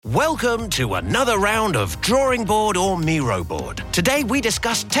Welcome to another round of Drawing Board or Miro Board. Today we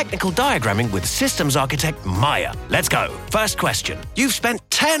discuss technical diagramming with systems architect Maya. Let's go. First question. You've spent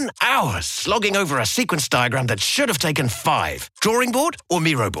 10 hours slogging over a sequence diagram that should have taken 5. Drawing board or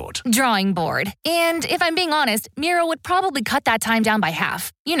Miro board? Drawing board. And if I'm being honest, Miro would probably cut that time down by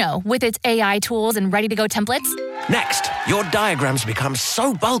half. You know, with its AI tools and ready-to-go templates. Next, your diagrams become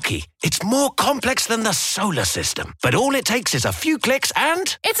so bulky, it's more complex than the solar system. But all it takes is a few clicks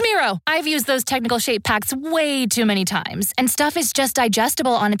and... It's Miro. I've used those technical shape packs way too many times, and stuff is just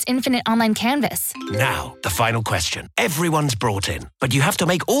digestible on its infinite online canvas. Now, the final question. Everyone's brought in, but you have to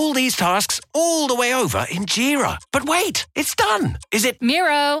make all these tasks all the way over in Jira. But wait, it's done. Is it...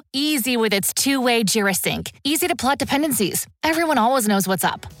 Miro, easy with its two-way Jira sync. Easy to plot dependencies. Everyone always knows what's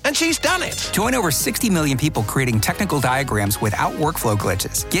up. And she's done it. Join over 60 million people creating technical diagrams without workflow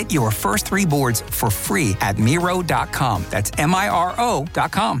glitches. Get your first 3 boards for free at Miro.com. That's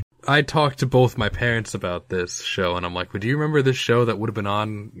Miro.com. I talked to both my parents about this show, and I'm like, well, do you remember this show that would have been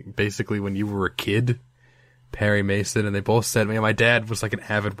on basically when you were a kid? Perry Mason. And they both said, man, my dad was like an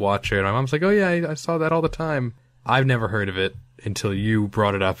avid watcher, and my mom's like, oh yeah, I saw that all the time. I've never heard of it until you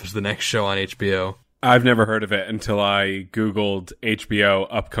brought it up as the next show on HBO. I've never heard of it until I Googled HBO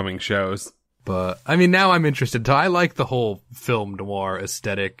upcoming shows. But, I mean, now I'm interested. I like the whole film noir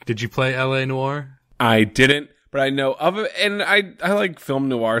aesthetic. Did you play L.A. Noire? I didn't, but I know of it, and I like film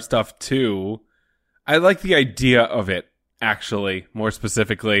noir stuff too. I like the idea of it, actually, more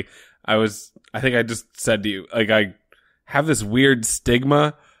specifically. I think I just said to you, like, I have this weird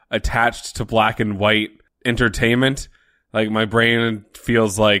stigma attached to black and white entertainment. Like, my brain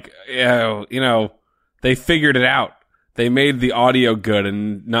feels like, they figured it out. They made the audio good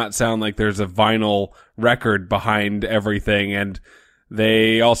and not sound like there's a vinyl record behind everything. And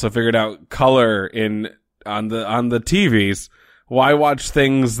they also figured out color on the TVs. Why watch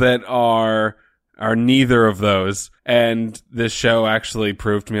things that are neither of those? And this show actually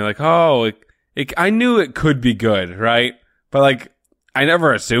proved to me like, I knew it could be good, right? But like, I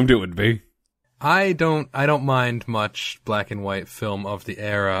never assumed it would be. I don't mind much black and white film of the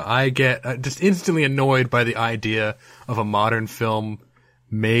era. I get just instantly annoyed by the idea of a modern film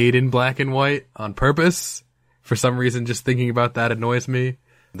made in black and white on purpose. For some reason, just thinking about that annoys me.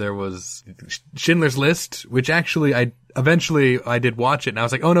 There was Schindler's List, which actually I did watch it, and I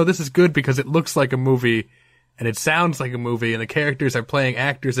was like, oh no, this is good because it looks like a movie and it sounds like a movie, and the characters are playing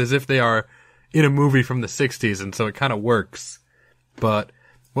actors as if they are in a movie from the 60s, and so it kind of works. But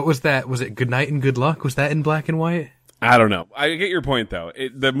what was that? Was it Good Night and Good Luck? Was that in black and white? I don't know. I get your point, though.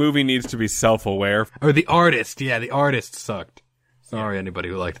 The movie needs to be self-aware. Or The Artist. Yeah, The Artist sucked. Sorry, anybody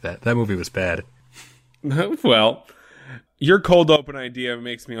who liked that. That movie was bad. Well, your cold open idea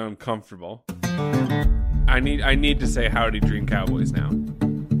makes me uncomfortable. I need to say Howdy Dream Cowboys now.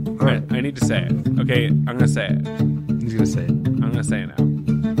 All right. I need to say it. Okay, I'm going to say it. He's going to say it. I'm going to say it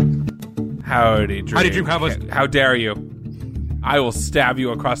now. Howdy Dream Cowboys. How dare you? I will stab you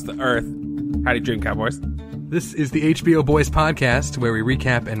across the earth. Howdy, Dream Cowboys. This is the HBO Boys podcast, where we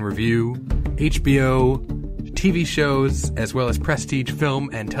recap and review HBO TV shows, as well as prestige film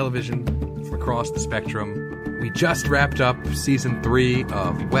and television from across the spectrum. We just wrapped up Season 3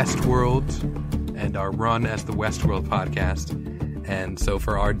 of Westworld and our run as the Westworld podcast. And so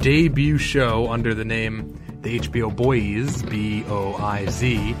for our debut show under the name The HBO Boys,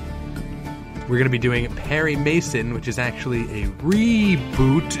 B-O-I-Z, we're going to be doing Perry Mason, which is actually a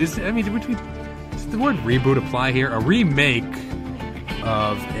reboot. Does the word reboot apply here? A remake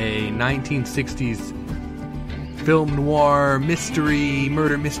of a 1960s film noir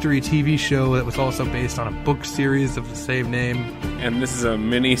murder mystery TV show that was also based on a book series of the same name. And this is a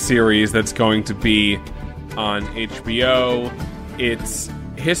mini-series that's going to be on HBO. Its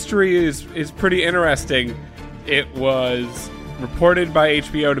history is pretty interesting. It was reported by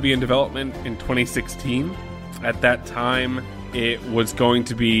HBO to be in development in 2016. At that time, it was going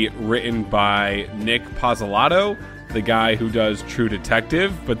to be written by Nick Pizzolatto, the guy who does True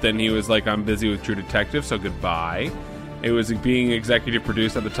Detective, but then he was like, I'm busy with True Detective, so goodbye. It was being executive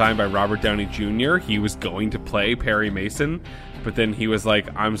produced at the time by Robert Downey Jr. He was going to play Perry Mason, but then he was like,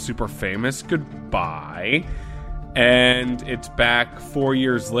 I'm super famous, goodbye. And it's back 4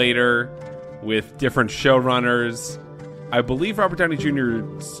 years later with different showrunners. I believe Robert Downey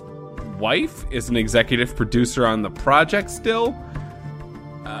Jr.'s wife is an executive producer on the project still,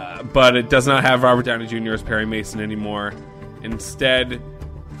 but it does not have Robert Downey Jr. as Perry Mason anymore. Instead,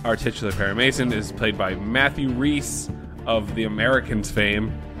 our titular Perry Mason is played by Matthew Rhys of The Americans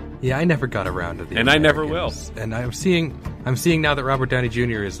fame. Yeah, I never got around to the And Americans. I never will. And I'm seeing now that Robert Downey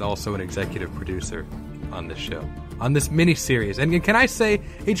Jr. is also an executive producer on this show. on this miniseries. And can I say,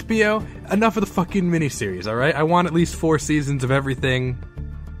 HBO, enough of the fucking miniseries, all right? I want at least 4 seasons of everything,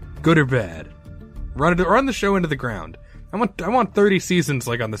 good or bad. Run the show into the ground. I want 30 seasons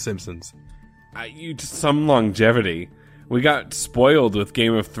like on The Simpsons. Some longevity. We got spoiled with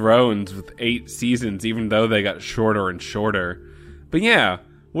Game of Thrones with 8 seasons, even though they got shorter and shorter. But yeah,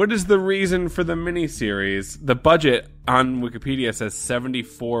 what is the reason for the miniseries? The budget on Wikipedia says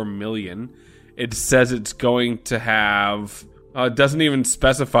 $74 million. It says it's going to have... it doesn't even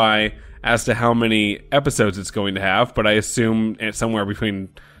specify as to how many episodes it's going to have, but I assume it's somewhere between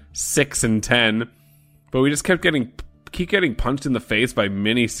 6 and 10. But we just keep getting punched in the face by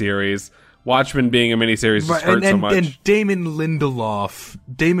miniseries. Watchmen being a miniseries just hurt so much. And Damon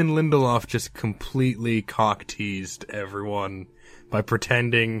Lindelof just completely cock-teased everyone by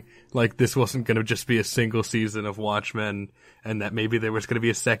pretending like this wasn't going to just be a single season of Watchmen and that maybe there was going to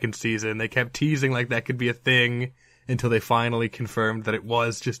be a second season. They kept teasing like that could be a thing until they finally confirmed that it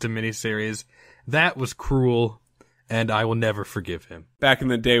was just a miniseries. That was cruel, and I will never forgive him. Back in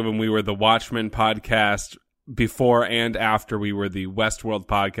the day when we were the Watchmen podcast, before and after we were the Westworld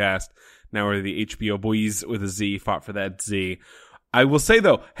podcast, now we're the HBO boys with a Z, fought for that Z. I will say,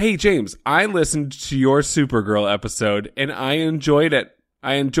 though, hey, James, I listened to your Supergirl episode, and I enjoyed it.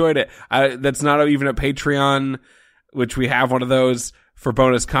 That's not even a Patreon, which we have one of those for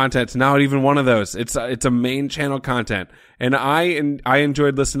bonus content. It's not even one of those. It's a main channel content. And I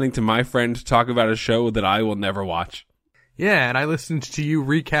enjoyed listening to my friend talk about a show that I will never watch. Yeah, and I listened to you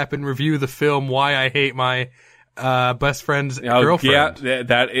recap and review the film Why I Hate My Best Friend's Girlfriend.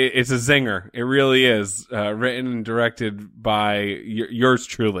 Yeah, it's a zinger. It really is. Written and directed by yours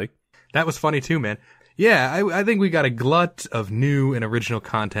truly. That was funny too, man. Yeah, I think we got a glut of new and original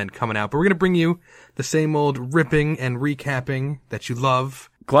content coming out, but we're going to bring you the same old ripping and recapping that you love.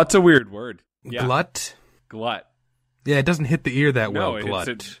 Glut's a weird word. Yeah. Glut? Glut. Yeah, it doesn't hit the ear that well. No,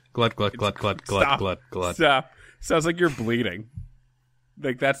 Glut. Glut. Stop. Sounds like you're bleeding.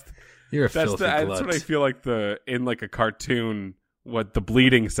 Like that's You're a filthy glut. That's what I feel like in like a cartoon, what the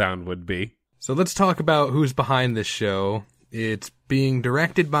bleeding sound would be. So let's talk about who's behind this show. It's being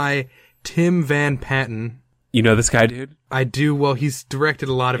directed by Tim Van Patten. You know this guy, dude? I do. Well, he's directed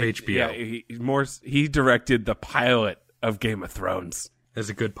a lot of HBO. Yeah, he directed the pilot of Game of Thrones. As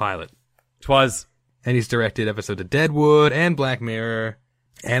a good pilot. 'Twas. And he's directed episodes of Deadwood and Black Mirror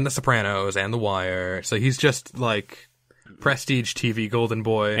and The Sopranos and The Wire. So he's just like prestige TV golden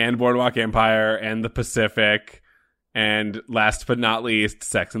boy. And Boardwalk Empire and The Pacific. And last but not least,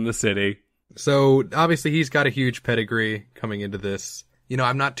 Sex and the City. So obviously he's got a huge pedigree coming into this. You know,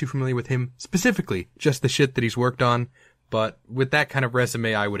 I'm not too familiar with him specifically, just the shit that he's worked on. But with that kind of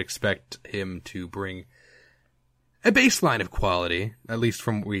resume, I would expect him to bring a baseline of quality, at least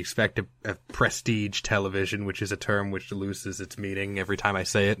from what we expect of prestige television, which is a term which loses its meaning every time I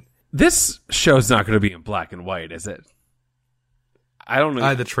say it. This show's not going to be in black and white, is it? I don't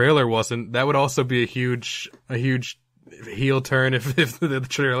know. The trailer wasn't. That would also be a huge heel turn if the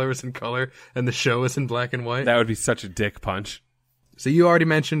trailer was in color and the show was in black and white. That would be such a dick punch. So you already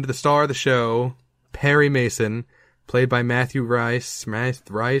mentioned the star of the show, Perry Mason, played by Matthew Rhys.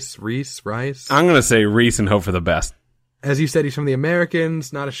 Reese. I'm going to say Reese and hope for the best. As you said, he's from The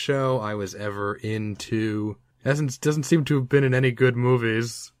Americans, not a show I was ever into. Doesn't seem to have been in any good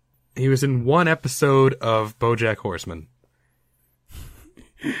movies. He was in one episode of BoJack Horseman.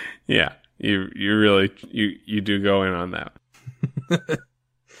 Yeah, you really do go in on that.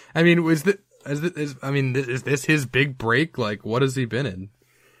 I mean, is this his big break? Like, what has he been in?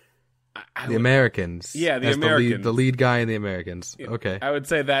 The Americans. Yeah, The Americans. The lead guy in The Americans. Yeah, okay. I would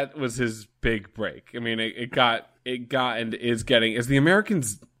say that was his big break. I mean, it got and is getting. Is The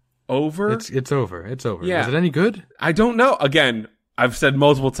Americans over? It's over. It's over. Yeah. Is it any good? I don't know. Again, I've said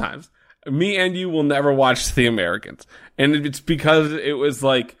multiple times, me and you will never watch The Americans. And it's because it was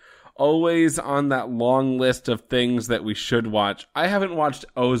like always on that long list of things that we should watch. I haven't watched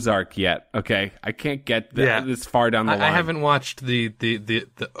Ozark yet. Okay, I can't get this far down the line. I haven't watched the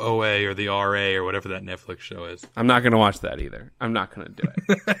OA or the RA or whatever that Netflix show is. I'm not going to watch that either. I'm not going to do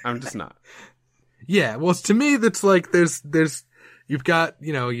it. I'm just not. Yeah, well, to me, that's like there's you've got,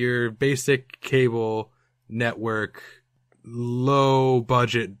 you know, your basic cable network, low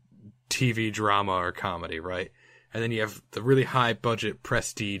budget TV drama or comedy, right? And then you have the really high budget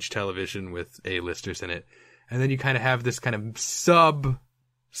prestige television with A-listers in it. And then you kind of have this kind of sub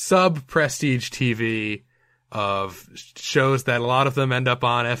prestige TV of shows that a lot of them end up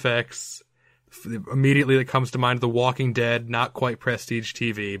on FX. Immediately that comes to mind The Walking Dead, not quite prestige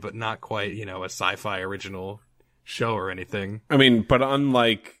TV, but not quite, you know, a sci-fi original show or anything. I mean, but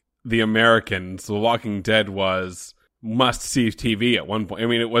unlike The Americans, The Walking Dead was must-see TV at one point. I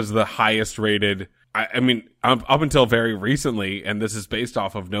mean, it was the highest rated. I mean, up until very recently, and this is based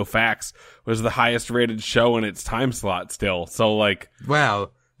off of no facts, was the highest rated show in its time slot still. So, like,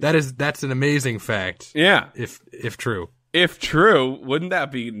 wow, that's an amazing fact. Yeah, if true. If true, wouldn't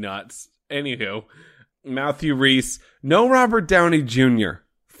that be nuts? Anywho, Matthew Rhys, no Robert Downey Jr.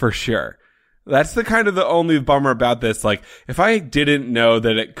 for sure. That's the only bummer about this. Like, if I didn't know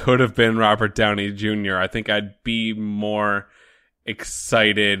that it could have been Robert Downey Jr., I think I'd be more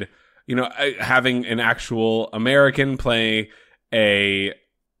excited. You know, having an actual American play a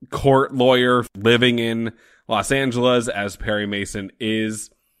court lawyer living in Los Angeles as Perry Mason is.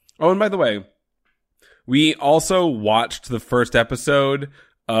 Oh, and by the way, we also watched the first episode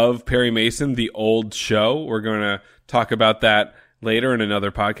of Perry Mason, the old show. We're going to talk about that later in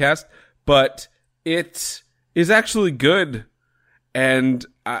another podcast. But it is actually good. And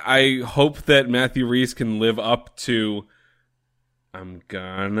I hope that Matthew Rhys can live up to... I'm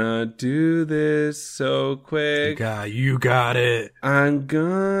gonna do this so quick. You got it. I'm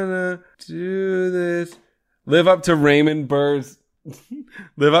gonna do this. Live up to Raymond Burr's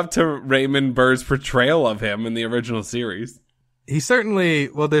portrayal of him in the original series. He certainly,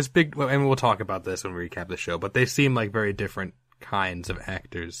 there's big, and we'll talk about this when we recap the show, but they seem like very different kinds of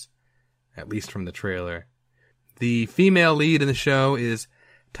actors, at least from the trailer. The female lead in the show is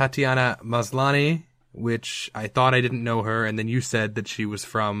Tatiana Maslany, which I thought I didn't know her, and then you said that she was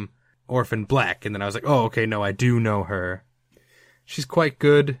from Orphan Black, and then I was like, oh, okay, no, I do know her. She's quite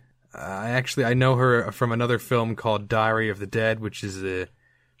good. I know her from another film called Diary of the Dead, which is a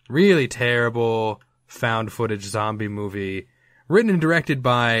really terrible found-footage zombie movie, written and directed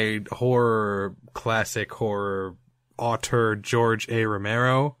by classic horror author George A.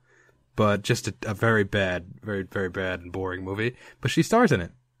 Romero, but just a very bad, very, very bad and boring movie. But she stars in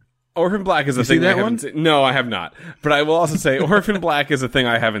it. Orphan Black is a thing I haven't seen. No, I have not. But I will also say Orphan Black is a thing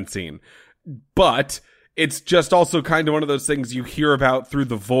I haven't seen. But it's just also kind of one of those things you hear about through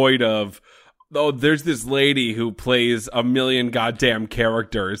the void of, oh, there's this lady who plays a million goddamn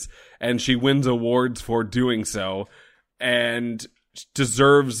characters, and she wins awards for doing so, and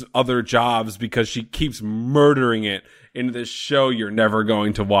deserves other jobs because she keeps murdering it into this show you're never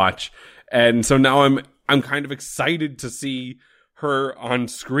going to watch. And so now I'm kind of excited to see her on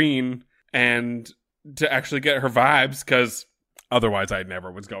screen and to actually get her vibes, because otherwise I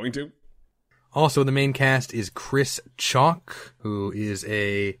never was going to. Also, the main cast is Chris Chalk, who is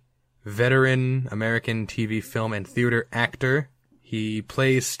a veteran American TV, film, and theater actor. He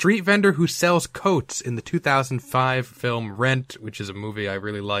plays street vendor who sells coats in the 2005 film Rent, which is a movie I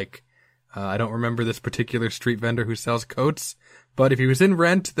really like. I don't remember this particular street vendor who sells coats, but if he was in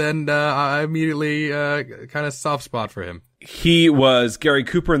Rent, then I immediately kind of soft spot for him. He was Gary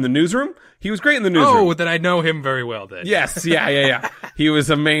Cooper in The Newsroom. He was great in The Newsroom. Oh, then I know him very well then. Yes, yeah. He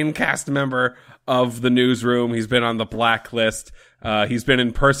was a main cast member of The Newsroom. He's been on The Blacklist. He's been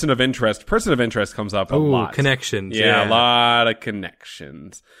in Person of Interest. Person of Interest comes up a lot. Connections. Yeah, a lot of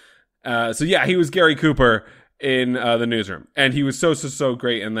connections. So yeah, he was Gary Cooper in The Newsroom. And he was so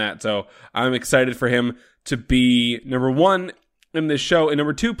great in that. So I'm excited for him to be, number one, in this show, and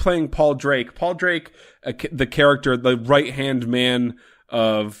number two, playing Paul Drake. Paul Drake, the character, the right-hand man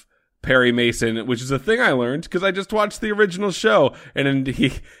of Perry Mason, which is a thing I learned because I just watched the original show, and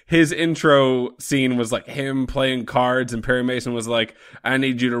his intro scene was like him playing cards, and Perry Mason was like, I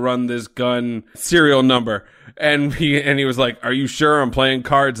need you to run this gun serial number. And he was like, are you sure I'm playing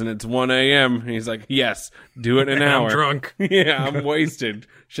cards and it's 1 a.m.? And he's like, yes, do it in an hour. I'm drunk. Yeah, I'm wasted.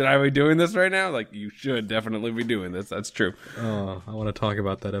 Should I be doing this right now? Like, you should definitely be doing this. That's true. Oh, I want to talk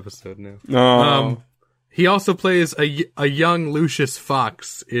about that episode now. Oh. He also plays a young Lucius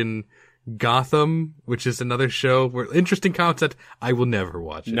Fox in Gotham, which is another show where interesting concept. I will never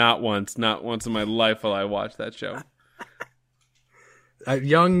watch it. Not once in my life will I watch that show.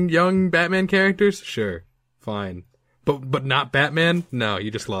 Young Batman characters, sure, fine, but not Batman. No, you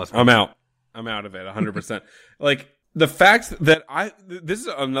just lost me. I'm out of it 100%. Like, the fact that this is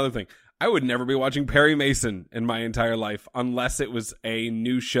another thing. I would never be watching Perry Mason in my entire life unless it was a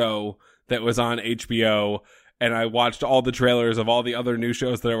new show that was on HBO, and I watched all the trailers of all the other new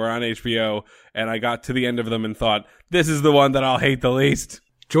shows that were on HBO, and I got to the end of them and thought, this is the one that I'll hate the least.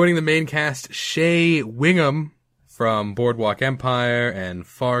 Joining the main cast, Shea Wingham from Boardwalk Empire and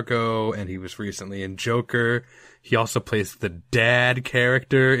Fargo, and he was recently in Joker. He also plays the dad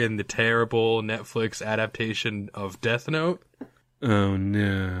character in the terrible Netflix adaptation of Death Note. Oh,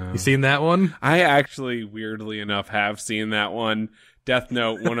 no. You seen that one? I actually, weirdly enough, have seen that one. Death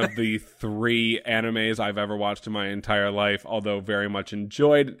Note, one of the 3 animes I've ever watched in my entire life, although very much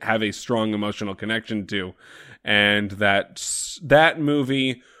enjoyed, have a strong emotional connection to. And that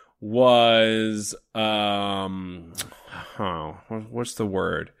movie was, what's the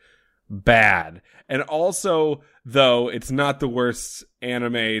word? Bad. And also, though, it's not the worst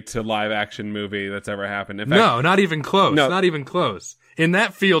anime to live action movie that's ever happened. In fact, No, not even close. No. Not even close. In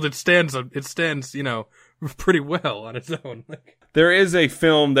that field, it stands, pretty well on its own. there is a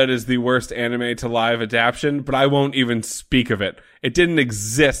film that is the worst anime to live adaptation, but I won't even speak of it. It didn't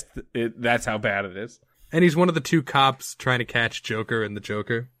exist. That's how bad it is. And he's one of the 2 cops trying to catch Joker and the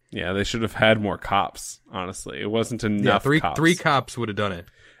Joker. Yeah, they should have had more cops, honestly. It wasn't enough cops. 3 cops would have done it.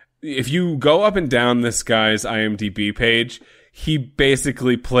 If you go up and down this guy's IMDb page, he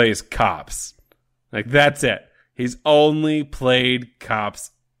basically plays cops. Like, that's it. He's only played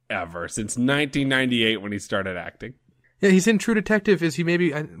cops ever since 1998 when he started acting. Yeah, he's in True Detective. Is he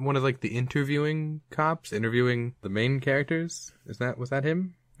maybe one of the interviewing cops, interviewing the main characters? Was that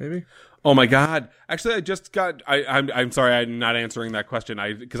him? Maybe. Oh my God! Actually, I just got. I'm sorry, I'm not answering that question.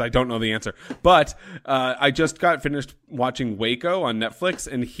 Because I don't know the answer. But I just got finished watching Waco on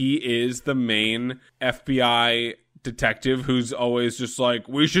Netflix, and he is the main FBI detective who's always just like,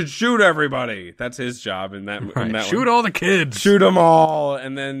 we should shoot everybody. That's his job in that. Right. In that Shoot one. all the kids. Shoot them all.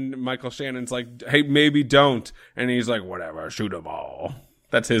 And then Michael Shannon's like, hey, maybe don't. And he's like, whatever, shoot them all.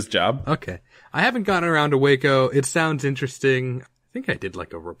 That's his job. Okay. I haven't gotten around to Waco. It sounds interesting. I think I did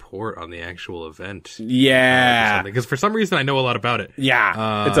a report on the actual event. Yeah. Because for some reason I know a lot about it.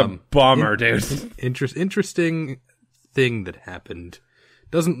 Yeah. It's a bummer, dude. Interesting thing that happened.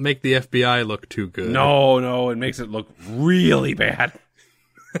 Doesn't make the FBI look too good. No, it makes it look really bad.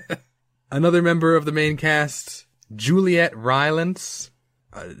 Another member of the main cast, Juliet Rylance.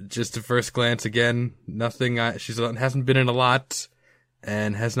 Just at first glance, again, nothing. She hasn't been in a lot,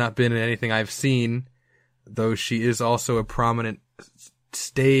 and has not been in anything I've seen. Though she is also a prominent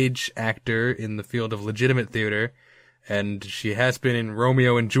stage actor in the field of legitimate theater, and she has been in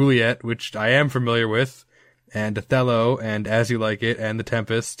Romeo and Juliet, which I am familiar with, and Othello, and As You Like It, and The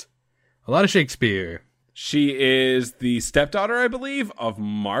Tempest. A lot of Shakespeare. She is the stepdaughter, I believe, of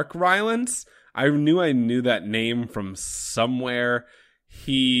Mark Rylance. I knew that name from somewhere.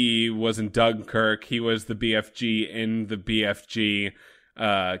 He was in Dunkirk. He was the BFG in the BFG.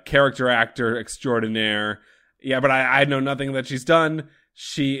 Character actor extraordinaire. Yeah, but I know nothing that she's done.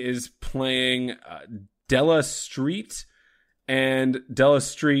 She is playing Della Street, and Della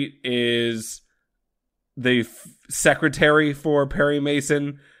Street is the secretary for Perry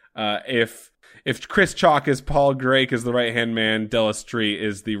Mason. If Chris Chalk is Paul Drake is the right-hand man, Della Street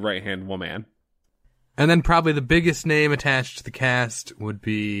is the right-hand woman. And then probably the biggest name attached to the cast would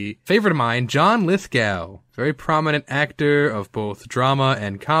be, favorite of mine, John Lithgow. Very prominent actor of both drama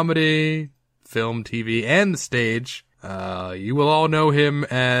and comedy, film, TV, and the stage. You will all know him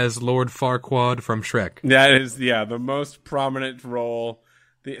as Lord Farquaad from Shrek. That is, the most prominent role.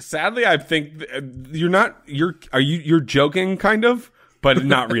 Sadly, I think you're joking, kind of, but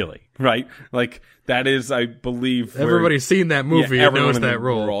not really, right? Like, that is, I believe, everybody's seen that movie and knows that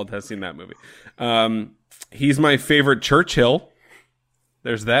role. Everyone in the world has seen that movie. He's my favorite Churchill.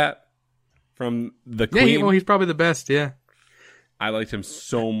 There's that from the Queen. Yeah, he's probably the best. Yeah, I liked him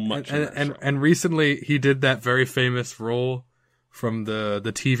so much. And recently he did that very famous role from the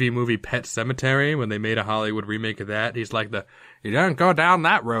TV movie Pet Sematary when they made a Hollywood remake of that. He's like you don't go down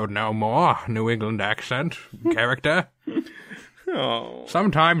that road no more, New England accent character. Oh.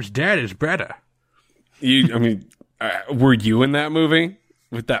 Sometimes dead is better. Were you in that movie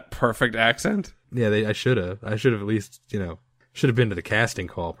with that perfect accent? Yeah, I should have. I should have at least, should have been to the casting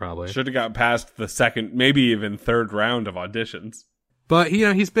call probably. Should have got past the second, maybe even third round of auditions. But,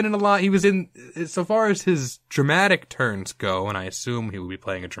 he's been in a lot. He was in, so far as his dramatic turns go, and I assume he will be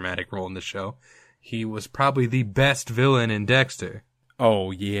playing a dramatic role in the show, he was probably the best villain in Dexter.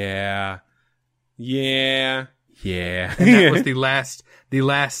 Oh, yeah. Yeah. Yeah. And that was the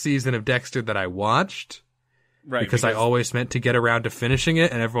last season of Dexter that I watched. Right. Because I always meant to get around to finishing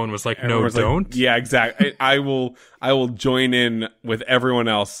it, and everyone was like, no, don't. Like, yeah, exactly. I will join in with everyone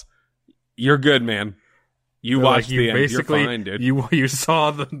else. You're good, man. You watched the end. You're fine, dude. You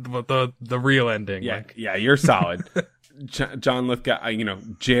saw the real ending. Yeah, yeah, you're solid. John Lithgow,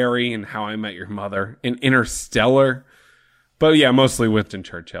 Jerry and How I Met Your Mother, and Interstellar. But yeah, mostly Winston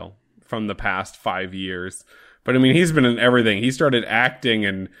Churchill from the past 5 years. But he's been in everything. He started acting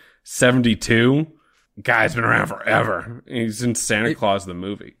in 1972. Guy's been around forever. He's in Santa Claus the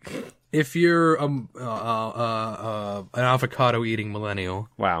movie. If you're an avocado-eating millennial,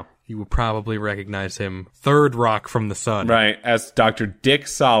 Wow. you will probably recognize him. Third Rock from the Sun. Right, as Dr. Dick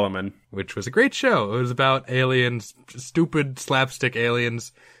Solomon. Which was a great show. It was about aliens, stupid slapstick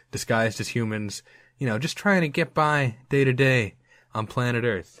aliens disguised as humans, just trying to get by day to day on planet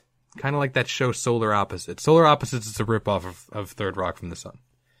Earth. Kind of like that show Solar Opposites. Solar Opposites is a ripoff of Third Rock from the Sun.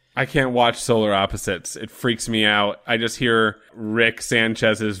 I can't watch Solar Opposites. It freaks me out. I just hear Rick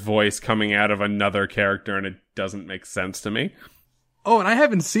Sanchez's voice coming out of another character, and it doesn't make sense to me. Oh, and I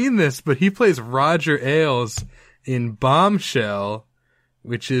haven't seen this, but he plays Roger Ailes in Bombshell,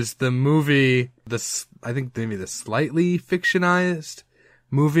 which is the movie, I think maybe the slightly fictionized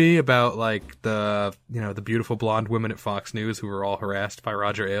movie about like the beautiful blonde women at Fox News who were all harassed by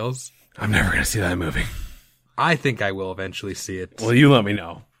Roger Ailes. I'm never going to see that movie. I think I will eventually see it. Well, you let me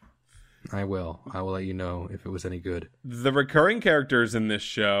know. I will. I will let you know if it was any good. The recurring characters in this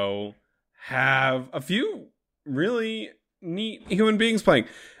show have a few really neat human beings playing.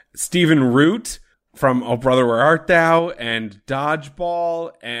 Stephen Root from Oh Brother, Where Art Thou? And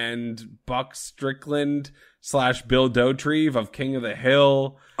Dodgeball, and Buck Strickland / Bill Dauterive of King of the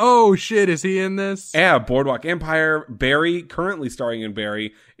Hill. Oh shit, is he in this? Yeah, Boardwalk Empire. Barry, currently starring in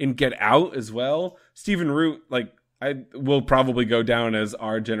Barry, in Get Out as well. Stephen Root, I will probably go down as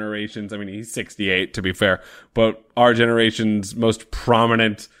our generation's, he's 68 to be fair, but our generation's most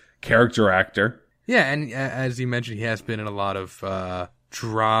prominent character actor. Yeah, and as you mentioned, he has been in a lot of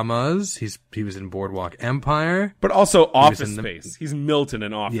dramas. He was in Boardwalk Empire. But also Office Space. He's Milton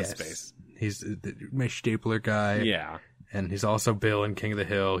in Office Space. He's my stapler guy. Yeah. And he's also Bill in King of the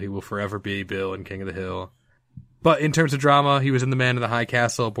Hill. He will forever be Bill in King of the Hill. But in terms of drama, he was in The Man in the High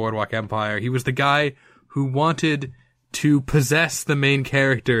Castle, Boardwalk Empire. He was the guy who wanted to possess the main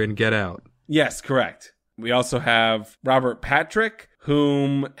character in Get Out. Yes, correct. We also have Robert Patrick,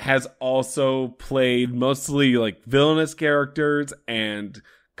 whom has also played mostly villainous characters and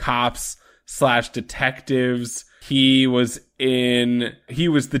cops / detectives. He was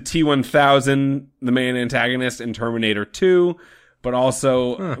the T-1000, the main antagonist in Terminator 2, but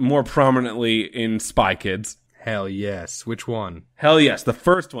also more prominently in Spy Kids. Hell yes. Which one? Hell yes, the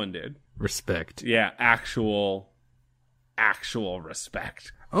first one, dude. Respect. Yeah, actual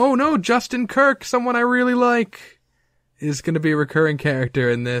respect. Oh no, Justin Kirk, someone I really like, is going to be a recurring character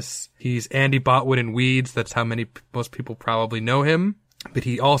in this. He's Andy Botwood in Weeds. That's how most people probably know him. But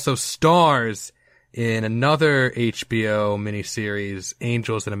he also stars in another HBO miniseries,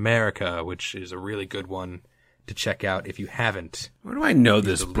 Angels in America, which is a really good one to check out if you haven't. Where do I know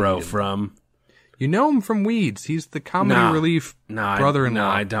this bro from? You know him from Weeds. He's the comedy relief brother-in-law. No,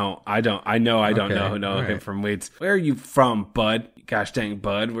 I don't. I don't know him from Weeds. Where are you from, bud? Gosh dang,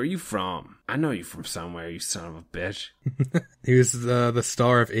 bud. Where are you from? I know you from somewhere, you son of a bitch. He was the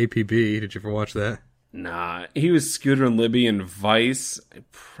star of APB. Did you ever watch that? Nah. He was Scooter and Libby in Vice. I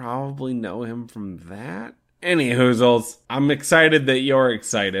probably know him from that. Any hoozles. I'm excited that you're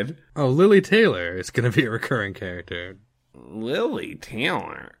excited. Oh, Lily Taylor is going to be a recurring character. Lily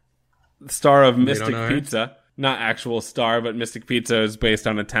Taylor? Star of Mystic Pizza. Not actual star, but Mystic Pizza is based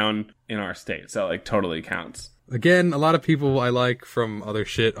on a town in our state, so totally counts. Again, a lot of people I like from other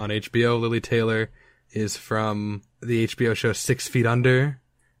shit on HBO. Lily Taylor is from the HBO show 6 Feet Under,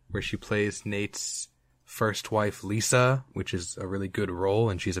 where she plays Nate's first wife, Lisa, which is a really good role,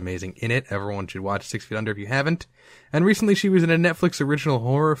 and she's amazing in it. Everyone should watch 6 Feet Under if you haven't. And recently she was in a Netflix original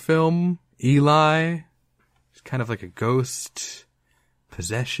horror film, Eli. It's kind of like a ghost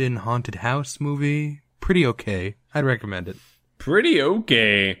possession haunted house movie. Pretty okay. I'd recommend it. Pretty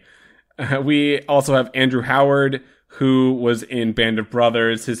okay. We also have Andrew Howard, who was in Band of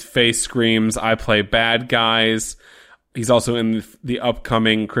Brothers. His face screams, I play bad guys. He's also in the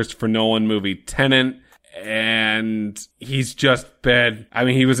upcoming Christopher Nolan movie Tenet. And he's just been...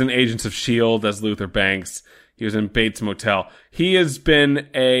 he was in Agents of S.H.I.E.L.D. as Luther Banks. He was in Bates Motel. He has been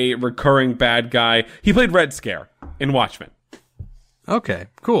a recurring bad guy. He played Red Scare in Watchmen. Okay,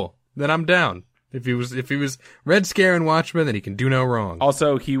 cool. Then I'm down. If he was Red Scare in Watchmen, then he can do no wrong.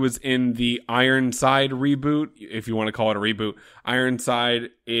 Also, he was in the Ironside reboot, if you want to call it a reboot. Ironside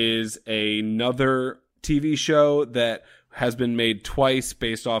is another TV show that has been made twice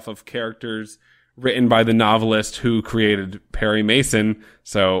based off of characters written by the novelist who created Perry Mason.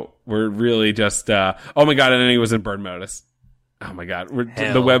 So we're really just, oh my god, and then he was in Burn Notice. Oh my god,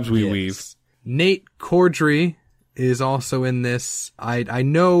 the webs we weave. Nate Cordry is also in this. I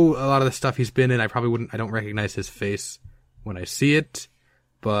know a lot of the stuff he's been in. I don't recognize his face when I see it,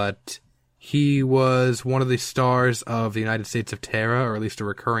 but he was one of the stars of the United States of Terror, or at least a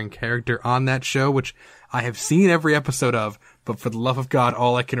recurring character on that show, which I have seen every episode of, but for the love of God,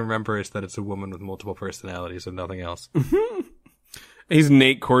 all I can remember is that it's a woman with multiple personalities and nothing else. He's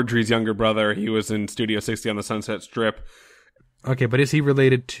Nate Cordry's younger brother. He was in Studio 60 on the Sunset Strip. Okay, but is he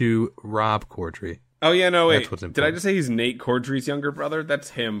related to Rob Corddry? Oh, yeah, no, wait. That's what's important. Did I just say he's Nate Cordry's younger brother? That's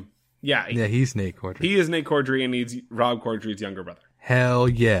him. Yeah. Yeah, he's Nate Cordry. He is Nate Cordry, and he's Rob Corddry's younger brother. Hell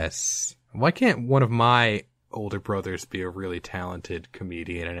yes. Why can't one of my older brothers be a really talented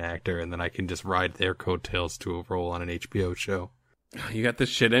comedian and actor, and then I can just ride their coattails to a role on an HBO show? You got this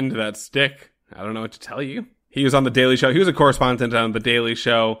shit into that stick. I don't know what to tell you. He was on The Daily Show. He was a correspondent on The Daily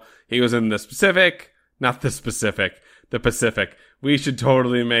Show. He was in The Pacific. Not The Specific. The Pacific. We should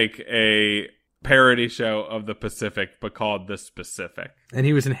totally make a parody show of The Pacific, but called The Specific. And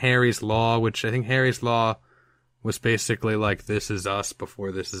he was in Harry's Law, which I think Harry's Law was basically like This Is Us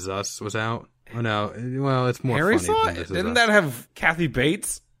before This Is Us was out. Oh no, well, it's more Harry's funny Law? than This Is Didn't Us. that have Kathy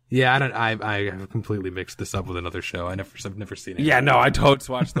Bates? Yeah, I have completely mixed this up with another show. I've never seen it. Yeah, no, I totes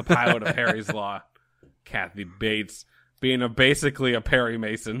watched the pilot of Harry's Law. Kathy Bates being basically a Perry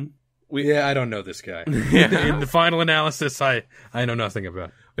Mason. Yeah, I don't know this guy. Yeah. In the final analysis, I know nothing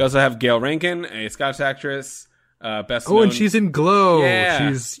about. We also have Gail Rankin, a Scottish actress, best Oh, known... and she's in Glow.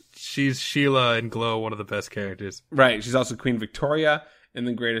 Yeah. She's Sheila in Glow, one of the best characters. Right, she's also Queen Victoria in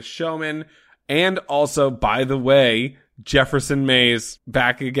The Greatest Showman. And also, by the way, Jefferson Mays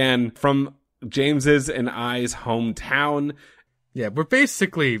back again from James's and I's hometown. Yeah, we're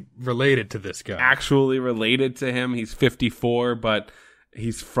basically related to this guy. Actually related to him. He's 54, but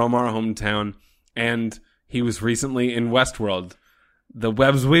he's from our hometown. And he was recently in Westworld. The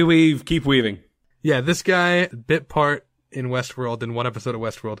webs we weave, keep weaving. Yeah, this guy, bit part in Westworld, in one episode of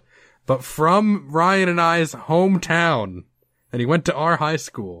Westworld, but from Ryan and I's hometown. And he went to our high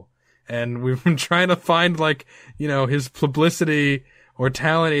school. And we've been trying to find, his publicity or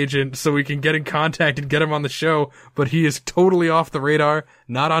talent agent so we can get in contact and get him on the show, but he is totally off the radar,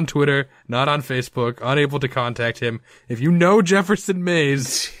 not on Twitter, not on Facebook, unable to contact him. If you know Jefferson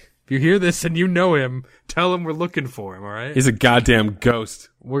Mays, if you hear this and you know him, tell him we're looking for him, alright? He's a goddamn ghost.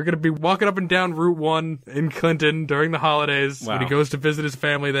 We're gonna be walking up and down Route 1 in Clinton during the holidays when he goes to visit his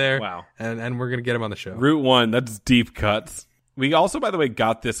family there. Wow. And we're gonna get him on the show. Route 1, that's deep cuts. We also, by the way,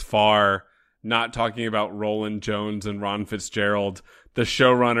 got this far not talking about Roland Jones and Ron Fitzgerald, the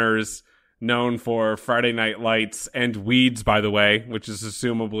showrunners known for Friday Night Lights and Weeds, by the way, which is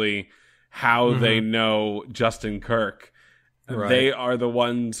assumably how they know Justin Kirk. Right. They are the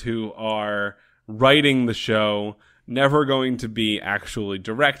ones who are writing the show, never going to be actually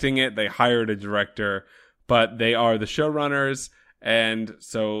directing it. They hired a director, but they are the showrunners. And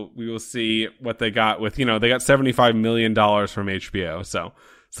so we will see what they got with, they got $75 million from HBO. So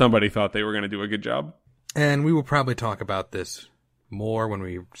somebody thought they were going to do a good job. And we will probably talk about this more when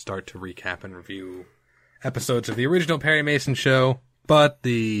we start to recap and review episodes of the original Perry Mason show. But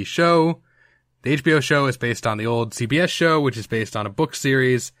the HBO show is based on the old CBS show, which is based on a book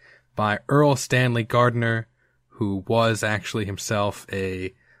series by Earl Stanley Gardner, who was actually himself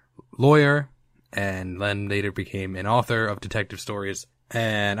a lawyer and then later became an author of detective stories.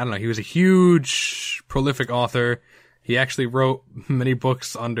 And I don't know, he was a huge, prolific author. He actually wrote many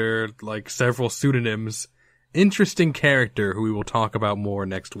books under, several pseudonyms. Interesting character who we will talk about more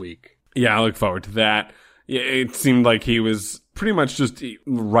next week. Yeah, I look forward to that. Yeah, it seemed like he was pretty much just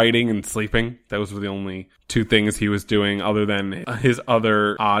writing and sleeping. Those were the only two things he was doing other than his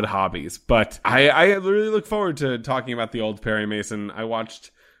other odd hobbies. But I really look forward to talking about the old Perry Mason. I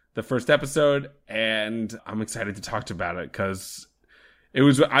watched the first episode, and I'm excited to talk about it because it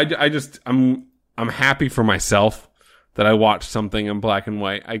was. I'm happy for myself that I watched something in black and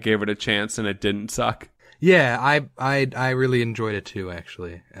white. I gave it a chance, and it didn't suck. Yeah, I really enjoyed it too,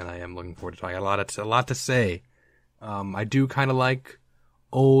 actually, and I am looking forward to talking. A lot to say. I do kind of like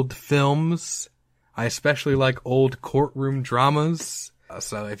old films. I especially like old courtroom dramas.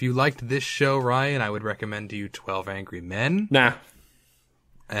 So if you liked this show, Ryan, I would recommend to you 12 Angry Men. Nah.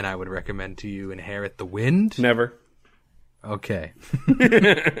 And I would recommend to you Inherit the Wind. Never. Okay.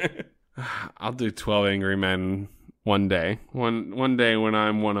 I'll do 12 Angry Men one day. One day when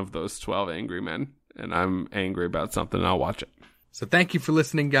I'm one of those 12 angry men and I'm angry about something, I'll watch it. So thank you for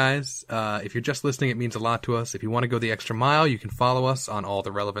listening, guys. If you're just listening, it means a lot to us. If you want to go the extra mile, you can follow us on all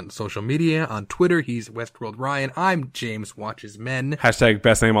the relevant social media. On Twitter, he's Westworld Ryan. I'm James Watches Men. #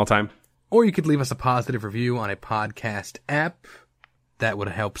 best name all time. Or you could leave us a positive review on a podcast app. That would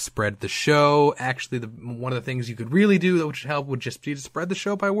help spread the show. Actually, one of the things you could really do that would help would just be to spread the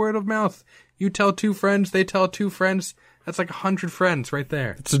show by word of mouth. You tell 2 friends, they tell 2 friends. That's like 100 friends right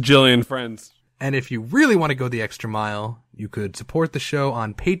there. It's a jillion friends. And if you really want to go the extra mile, you could support the show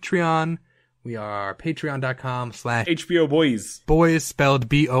on Patreon, We are patreon.com/ HBO Boys. boys spelled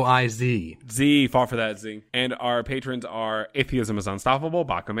BOIZ. Z, fought for that Z. And our patrons are Atheism is Unstoppable,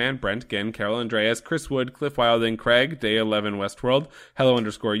 Bakaman, Brent Ginn, Carol Andreas, Chris Wood, Cliff Wilding, Craig, Day 11 Westworld,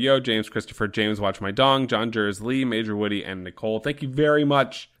 Hello_Yo, James Christopher, James Watch My Dong, John Jers, Lee, Major Woody, and Nicole. Thank you very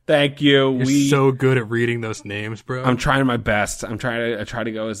much. Thank you. You're so good at reading those names, bro. I'm trying my best. I try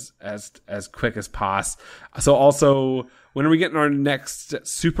to go as quick as possible. So also, when are we getting our next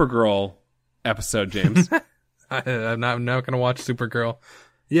Supergirl episode, James? I'm not going to watch Supergirl.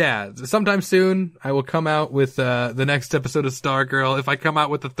 Yeah, sometime soon I will come out with the next episode of Stargirl. If I come out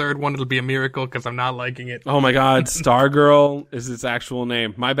with the third one, it'll be a miracle because I'm not liking it. Oh my God, Stargirl is its actual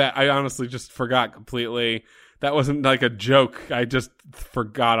name. My bad. I honestly just forgot completely. That wasn't like a joke. I just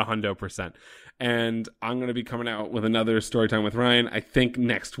forgot 100%. And I'm going to be coming out with another Storytime with Ryan, I think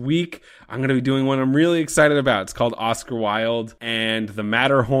next week. I'm going to be doing one I'm really excited about. It's called Oscar Wilde and the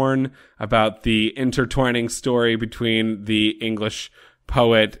Matterhorn, about the intertwining story between the English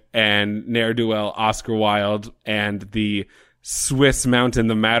poet and ne'er-do-well Oscar Wilde and the Swiss mountain,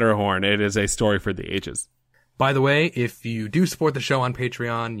 the Matterhorn. It is a story for the ages. By the way, if you do support the show on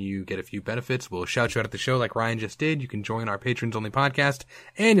Patreon, you get a few benefits. We'll shout you out at the show like Ryan just did. You can join our patrons-only podcast,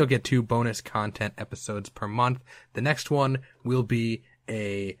 and you'll get 2 bonus content episodes per month. The next one will be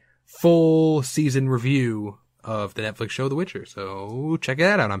a full season review of the Netflix show The Witcher, so check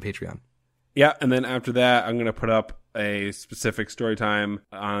that out on Patreon. Yeah, and then after that, I'm going to put up a specific story time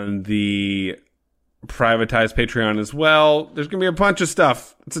on the privatized Patreon as well. There's going to be a bunch of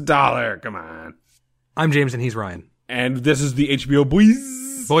stuff. It's $1. Come on. I'm James and he's Ryan. And this is the HBO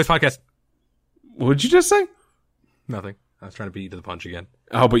Boys. Boys Podcast. What did you just say? Nothing. I was trying to beat you to the punch again.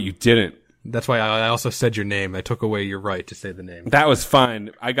 Oh, but you didn't. That's why I also said your name. I took away your right to say the name. That was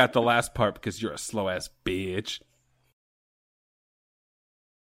fine. I got the last part because you're a slow-ass bitch.